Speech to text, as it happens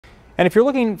And if you're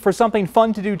looking for something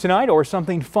fun to do tonight or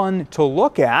something fun to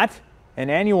look at,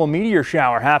 an annual meteor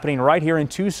shower happening right here in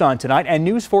Tucson tonight. And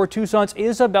News 4 Tucson's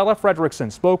Isabella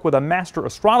Fredrickson spoke with a master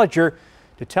astrologer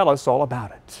to tell us all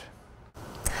about it.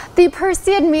 The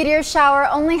Perseid meteor shower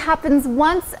only happens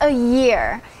once a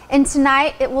year, and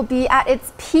tonight it will be at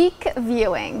its peak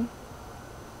viewing.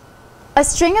 A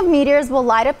string of meteors will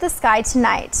light up the sky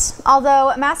tonight,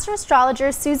 although master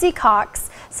astrologer Susie Cox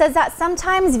says that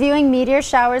sometimes viewing meteor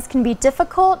showers can be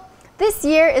difficult. This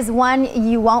year is one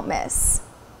you won't miss.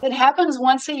 It happens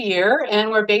once a year, and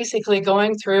we're basically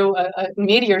going through a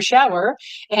meteor shower.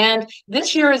 And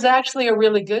this year is actually a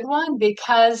really good one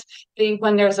because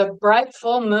when there's a bright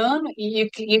full moon,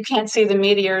 you can't see the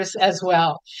meteors as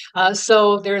well.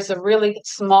 So there's a really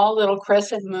small little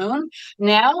crescent moon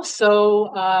now, so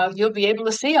you'll be able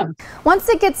to see them. Once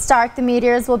it gets dark, the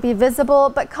meteors will be visible,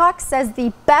 but Cox says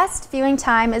the best viewing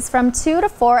time is from 2 to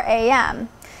 4 a.m.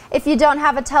 If you don't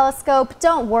have a telescope,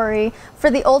 don't worry. For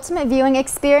the ultimate viewing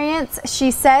experience, she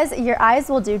says your eyes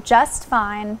will do just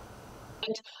fine.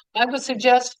 I would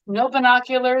suggest no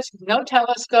binoculars, no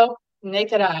telescope,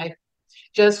 naked eye.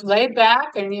 Just lay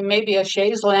back, and maybe a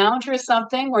chaise lounge or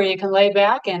something where you can lay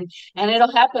back, and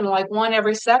it'll happen like one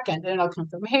every second. And it'll come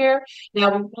from here.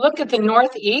 Now look at the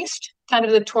northeast, kind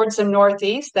of towards the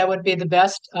northeast. That would be the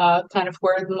best kind of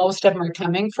where most of them are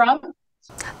coming from.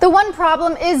 The one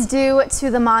problem is due to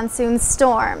the monsoon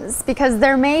storms because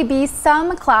there may be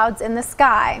some clouds in the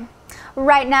sky.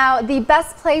 Right now, the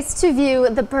best place to view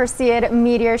the Perseid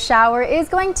meteor shower is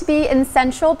going to be in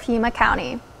central Pima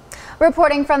County.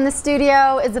 Reporting from the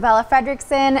studio, Isabella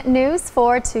Fredrickson, News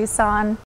 4 Tucson.